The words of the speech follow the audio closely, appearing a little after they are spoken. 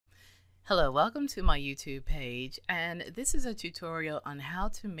Hello, welcome to my YouTube page, and this is a tutorial on how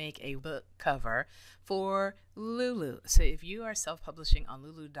to make a book cover for LuLu. So if you are self-publishing on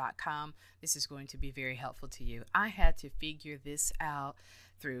lulu.com, this is going to be very helpful to you. I had to figure this out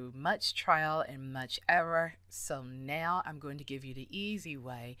through much trial and much error, so now I'm going to give you the easy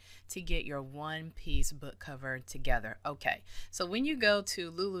way to get your one-piece book cover together. Okay, so when you go to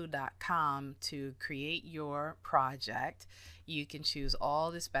lulu.com to create your project, you can choose all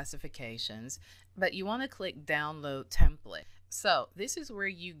the specifications, but you want to click download template. So this is where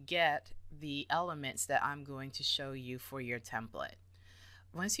you get the elements that I'm going to show you for your template.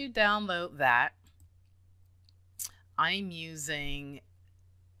 Once you download that, I'm using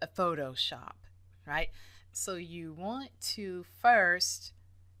a Photoshop, right? So you want to first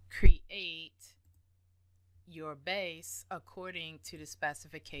create your base according to the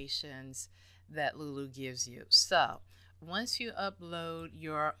specifications that LuLu gives you. So once you upload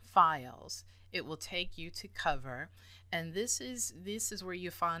your files, it will take you to cover, and this is where you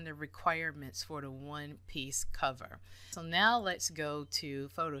find the requirements for the one-piece cover. So now let's go to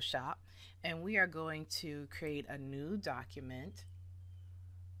Photoshop, and we are going to create a new document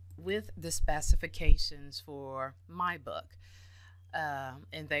with the specifications for my book.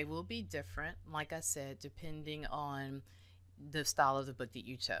 And they will be different, like I said, depending on the style of the book that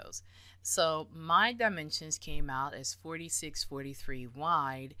you chose. So my dimensions came out as 46-43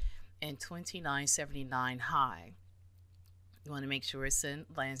 wide and 29-79 high. You want to make sure it's in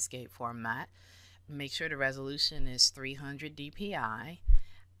landscape format. Make sure the resolution is 300 dpi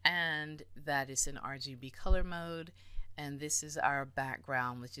and that it's in RGB color mode, and this is our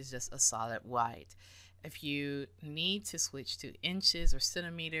background, which is just a solid white. If you need to switch to inches or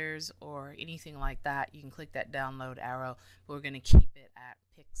centimeters or anything like that, you can click that download arrow, but we're going to keep it at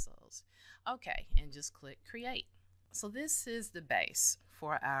pixels. Okay, and just click create. So this is the base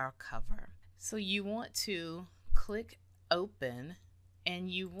for our cover. So you want to click open,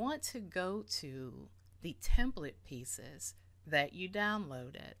 and you want to go to the template pieces that you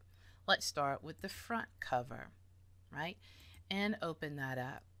downloaded. Let's start with the front cover, right? And open that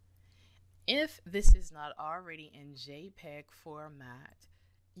up. If this is not already in JPEG format,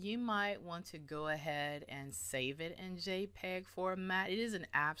 you might want to go ahead and save it in JPEG format. It isn't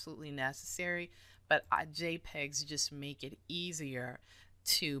absolutely necessary, but JPEGs just make it easier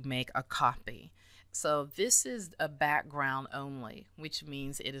to make a copy. So this is a background only, which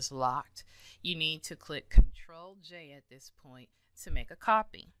means it is locked. You need to click Control J at this point to make a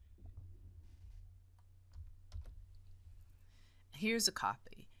copy. Here's a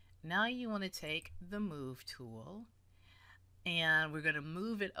copy. Now you want to take the move tool, and we're going to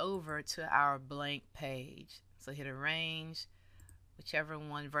move it over to our blank page. So hit arrange, whichever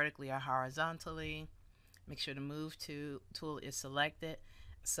one, vertically or horizontally. Make sure the move tool is selected.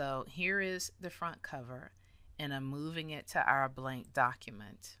 So here is the front cover, and I'm moving it to our blank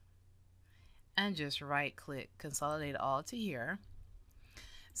document. And just right click, consolidate all to here.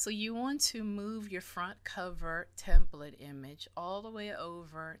 So you want to move your front cover template image all the way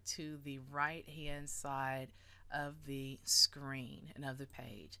over to the right hand side of the screen and of the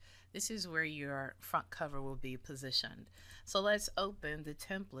page. This is where your front cover will be positioned. So let's open the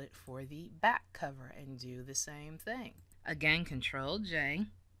template for the back cover and do the same thing. Again, Control J,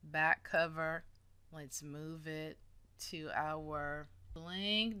 back cover. Let's move it to our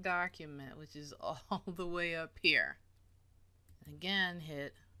blank document, which is all the way up here. Again,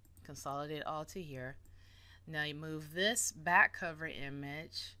 hit consolidate all to here. Now you move this back cover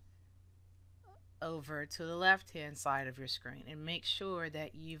image over to the left hand side of your screen and make sure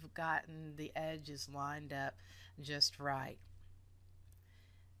that you've gotten the edges lined up just right.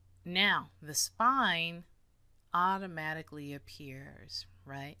 Now the spine automatically appears,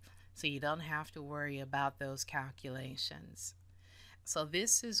 right? So you don't have to worry about those calculations. So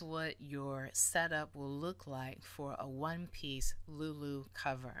this is what your setup will look like for a one-piece LuLu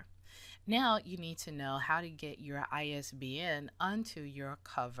cover. Now you need to know how to get your ISBN onto your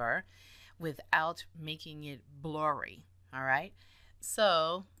cover without making it blurry, all right?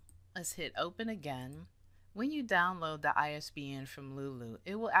 So let's hit open again. When you download the ISBN from LuLu,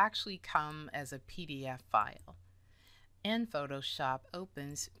 it will actually come as a PDF file. And Photoshop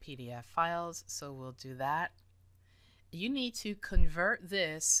opens PDF files, so we'll do that. You need to convert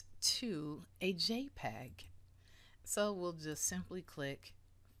this to a JPEG. So we'll just simply click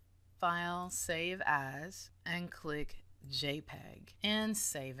File, Save As, and click JPEG and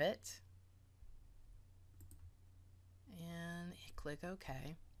save it. And click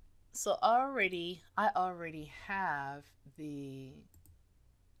OK. So I already have the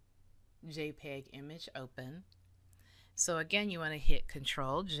JPEG image open. So again, you want to hit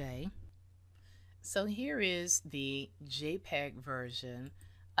Control J, So here is the JPEG version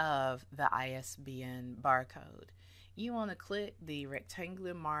of the ISBN barcode. You want to click the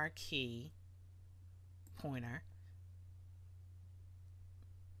rectangular marquee pointer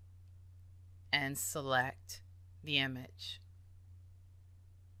and select the image.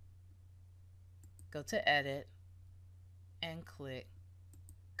 Go to Edit and click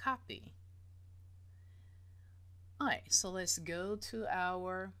Copy. Alright, so let's go to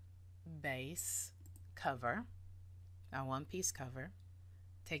our base cover, our one-piece cover.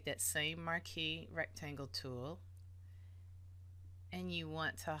 Take that same marquee rectangle tool, and you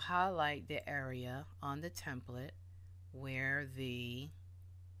want to highlight the area on the template where the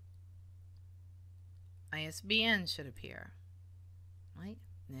ISBN should appear. Right?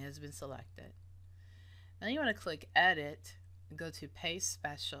 And it has been selected. Now you want to click Edit, go to Paste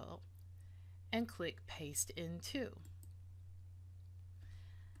Special, and click Paste Into.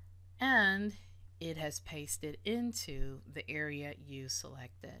 And it has pasted into the area you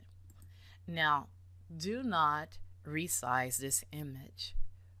selected. Now, do not resize this image.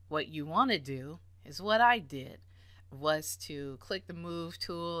 What you want to do is what I did, was to click the Move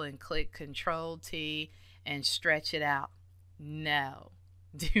tool and click Control T and stretch it out. No,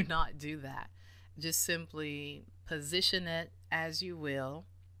 do not do that. Just simply position it as you will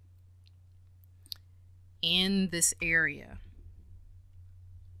in this area.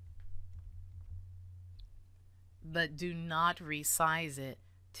 But do not resize it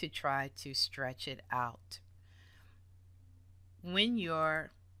to try to stretch it out. When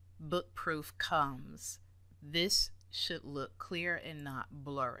your book proof comes, this should look clear and not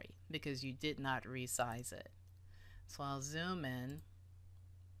blurry because you did not resize it. So I'll zoom in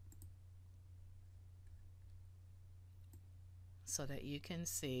so that you can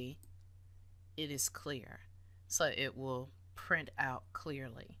see it is clear. So it will print out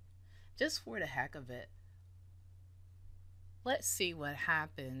clearly. Just for the heck of it, let's see what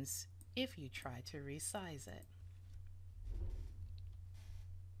happens if you try to resize it.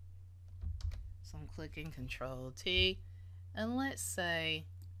 So I'm clicking Control T, and let's say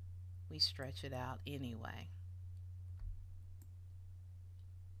we stretch it out anyway.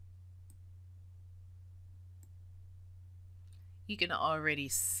 You can already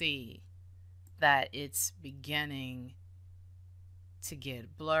see that it's beginning to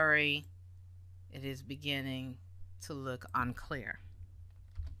get blurry. It is beginning to look unclear.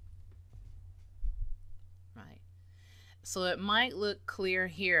 Right. So it might look clear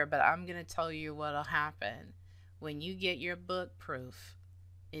here, but I'm going to tell you what'll happen. When you get your book proof,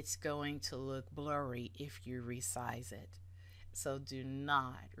 it's going to look blurry if you resize it. So do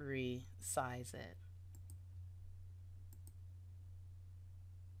not resize it.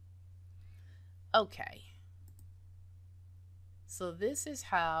 Okay. So this is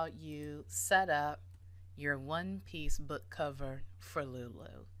how you set up your one-piece book cover for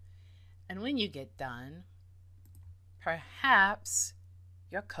LuLu. And when you get done, perhaps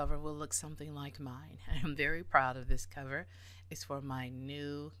your cover will look something like mine. I am very proud of this cover. It's for my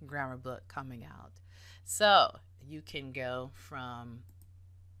new grammar book coming out. So you can go from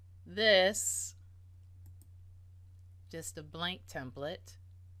this, just a blank template,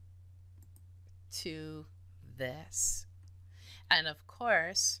 to this. And of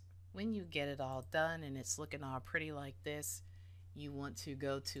course, when you get it all done and it's looking all pretty like this, you want to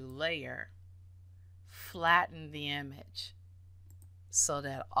go to Layer, flatten the image so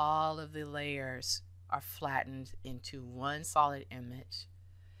that all of the layers are flattened into one solid image.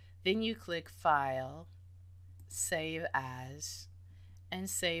 Then you click File, Save As, and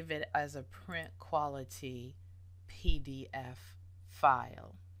save it as a print quality PDF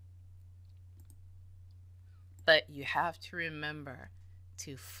file. But you have to remember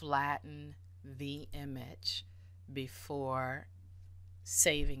to flatten the image before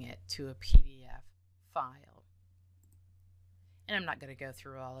saving it to a PDF file. And I'm not going to go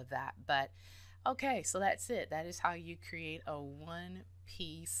through all of that, but okay, so that's it. That is how you create a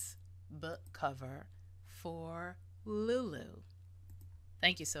one-piece book cover for LuLu.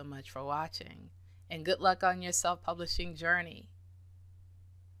 Thank you so much for watching, and good luck on your self-publishing journey.